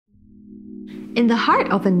In the heart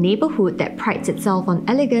of a neighbourhood that prides itself on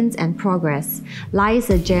elegance and progress lies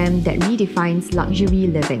a gem that redefines luxury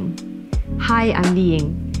living. Hi, I'm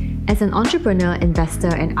Liying. As an entrepreneur, investor,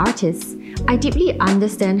 and artist, I deeply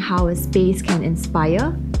understand how a space can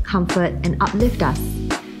inspire, comfort, and uplift us.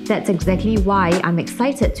 That's exactly why I'm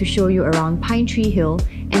excited to show you around Pinetree Hill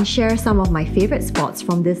and share some of my favourite spots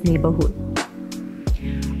from this neighbourhood.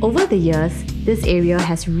 Over the years, this area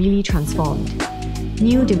has really transformed.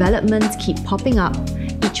 New developments keep popping up,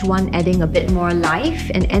 each one adding a bit more life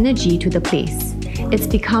and energy to the place. It's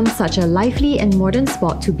become such a lively and modern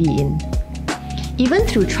spot to be in. Even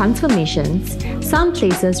through transformations, some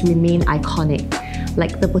places remain iconic,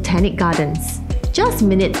 like the Botanic Gardens. Just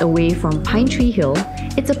minutes away from Pinetree Hill,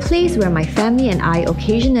 it's a place where my family and I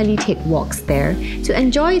occasionally take walks there to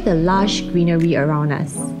enjoy the lush greenery around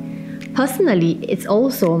us. Personally, it's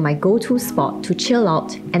also my go-to spot to chill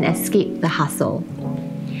out and escape the hustle.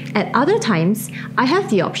 At other times, I have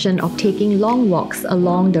the option of taking long walks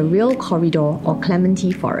along the Rail Corridor or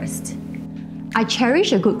Clementi Forest. I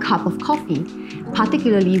cherish a good cup of coffee,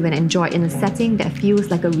 particularly when enjoyed in a setting that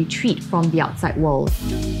feels like a retreat from the outside world.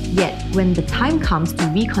 Yet, when the time comes to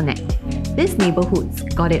reconnect, this neighbourhood's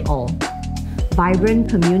got it all. Vibrant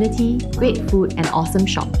community, great food, and awesome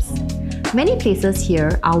shops. Many places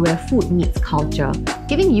here are where food meets culture,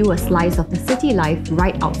 giving you a slice of the city life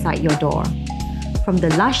right outside your door. From the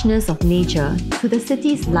lushness of nature to the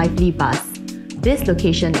city's lively buzz, this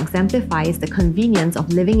location exemplifies the convenience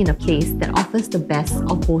of living in a place that offers the best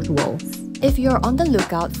of both worlds. If you're on the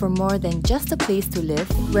lookout for more than just a place to live,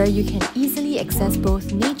 where you can easily access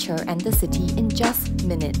both nature and the city in just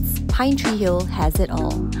minutes, Pinetree Hill has it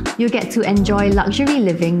all. You get to enjoy luxury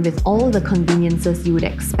living with all the conveniences you would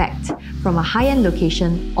expect from a high-end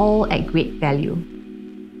location, all at great value.